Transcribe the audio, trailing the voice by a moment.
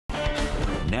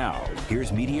Now,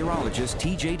 here's meteorologist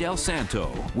TJ Del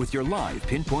Santo with your live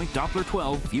Pinpoint Doppler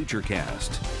 12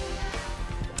 Futurecast.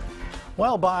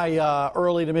 Well, by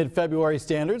early to mid-February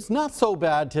standards, not so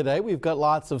bad today. We've got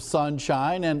lots of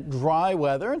sunshine and dry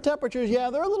weather, and temperatures, yeah,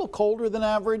 they're a little colder than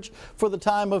average for the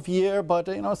time of year, but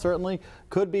certainly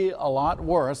could be a lot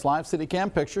worse. Live city cam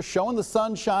picture showing the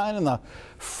sunshine and the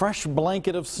fresh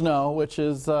blanket of snow, which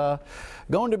is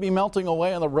going to be melting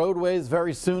away on the roadways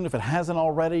very soon if it hasn't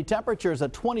already. Temperatures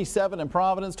at 27 in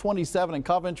Providence, 27 in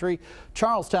Coventry,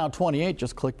 Charlestown 28,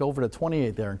 just clicked over to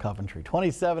 28 there in Coventry,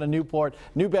 27 in Newport,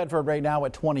 New Bedford right now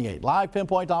at 28. Live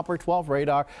Pinpoint Doppler 12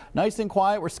 radar, nice and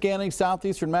quiet. We're scanning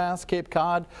southeastern Mass, Cape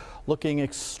Cod, looking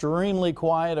extremely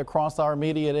quiet across our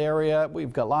immediate area.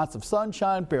 We've got lots of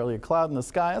sunshine, barely a cloud in the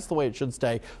sky. That's the way it should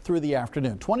stay through the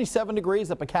afternoon. 27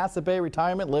 degrees at Pecasset Bay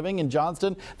Retirement Living in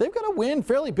Johnston. They've got a wind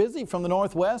fairly busy from the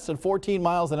northwest at 14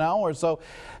 miles an hour. So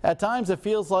at times it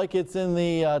feels like it's in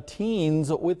the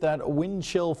teens with that wind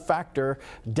chill factor.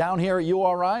 Down here at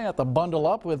URI at the bundle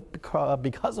up with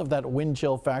because of that wind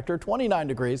chill factor, 29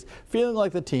 degrees, feeling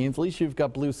like the teens. At least you've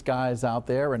got blue skies out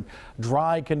there and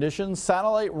dry conditions.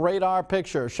 Satellite radar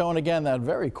picture showing again that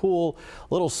very cool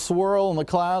little swirl in the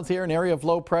clouds here, an area of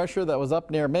low pressure that was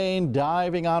up near Maine,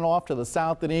 diving on off to the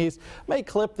south and east. May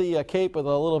clip the Cape with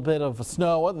a little bit of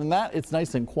snow. Other than that, it's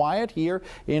nice and quiet here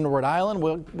in Rhode Island.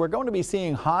 We're going to be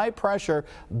seeing high pressure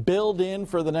build in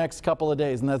for the next couple of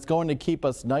days, and that's going to keep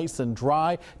us nice and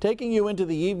dry. Taking you into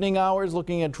the evening hours,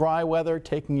 looking at dry weather,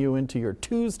 taking you into your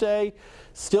Tuesday,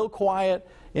 still quiet.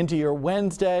 Into your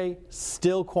Wednesday,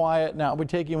 still quiet. Now we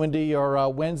take you into your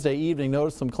Wednesday evening.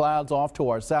 Notice some clouds off to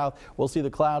our south. We'll see the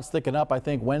clouds thicken up, I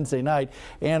think, Wednesday night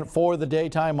and for the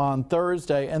daytime on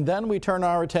Thursday. And then we turn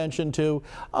our attention to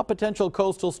a potential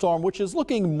coastal storm, which is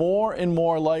looking more and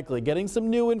more likely. Getting some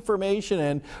new information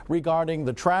in regarding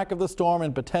the track of the storm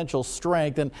and potential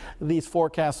strength. And these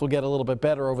forecasts will get a little bit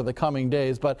better over the coming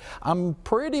days. But I'm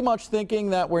pretty much thinking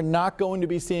that we're not going to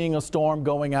be seeing a storm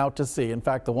going out to sea. In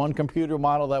fact, the one computer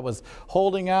model that was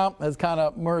holding out has kind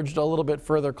of merged a little bit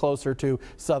further closer to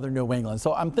southern New England.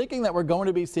 So I'm thinking that we're going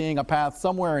to be seeing a path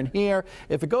somewhere in here.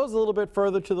 If it goes a little bit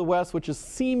further to the west, which is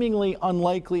seemingly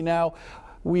unlikely now,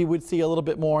 we would see a little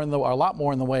bit more, a lot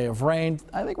more in the way of rain.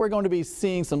 I think we're going to be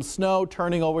seeing some snow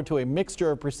turning over to a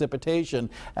mixture of precipitation,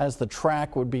 as the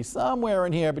track would be somewhere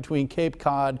in here between Cape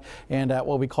Cod and at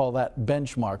what we call that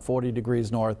benchmark, 40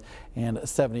 degrees north and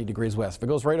 70 degrees west. If it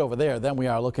goes right over there, then we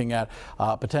are looking at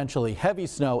potentially heavy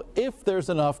snow if there's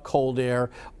enough cold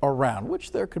air around, which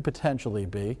there could potentially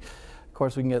be. Of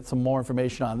course, we can get some more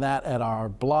information on that at our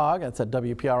blog. That's at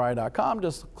WPRI.com.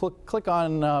 Just click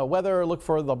on weather, look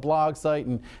for the blog site,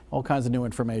 and all kinds of new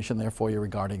information there for you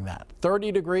regarding that.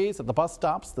 30 degrees at the bus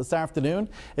stops this afternoon.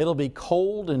 It'll be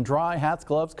cold and dry. Hats,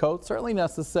 gloves, coats, certainly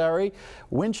necessary.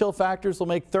 Wind chill factors will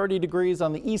make 30 degrees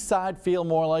on the east side feel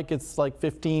more like it's like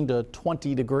 15 to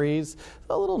 20 degrees.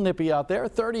 A little nippy out there.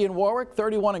 30 in Warwick,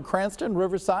 31 in Cranston,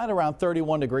 Riverside, around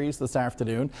 31 degrees this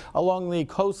afternoon. Along the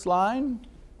coastline,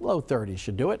 low 30s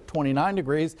should do it. 29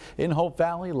 degrees in Hope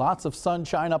Valley. Lots of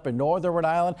sunshine up in northern Rhode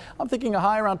Island. I'm thinking a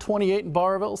high around 28 in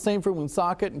Barrville. Same for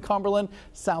Woonsocket and Cumberland.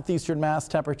 Southeastern Mass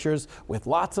temperatures with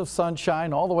lots of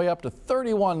sunshine all the way up to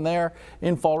 31 there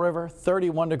in Fall River.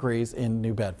 31 degrees in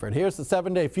New Bedford. Here's the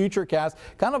 7-day Futurecast.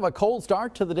 Kind of a cold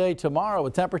start to the day tomorrow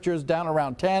with temperatures down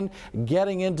around 10,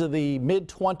 getting into the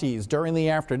mid-20s during the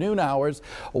afternoon hours.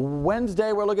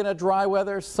 Wednesday, we're looking at dry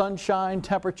weather, sunshine,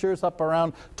 temperatures up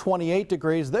around 28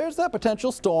 degrees. There's that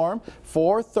potential storm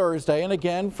for Thursday. And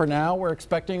again, for now, we're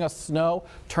expecting a snow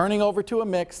turning over to a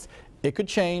mix. It could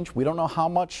change. We don't know how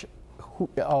much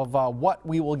of what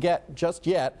we will get just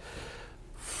yet.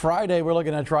 Friday, we're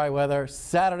looking at dry weather.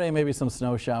 Saturday, maybe some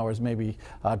snow showers, maybe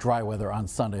dry weather on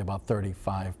Sunday, about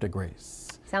 35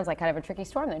 degrees. Sounds like kind of a tricky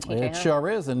storm then, TJ. It sure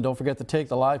is. And don't forget to take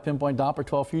the live Pinpoint Doppler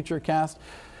 12 Futurecast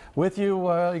with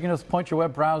you. You can just point your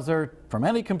web browser from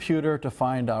any computer to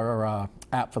find our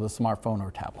app for the smartphone or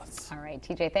tablets. All right,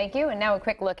 TJ, thank you. And now a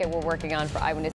quick look at what we're working on for Eyewitness.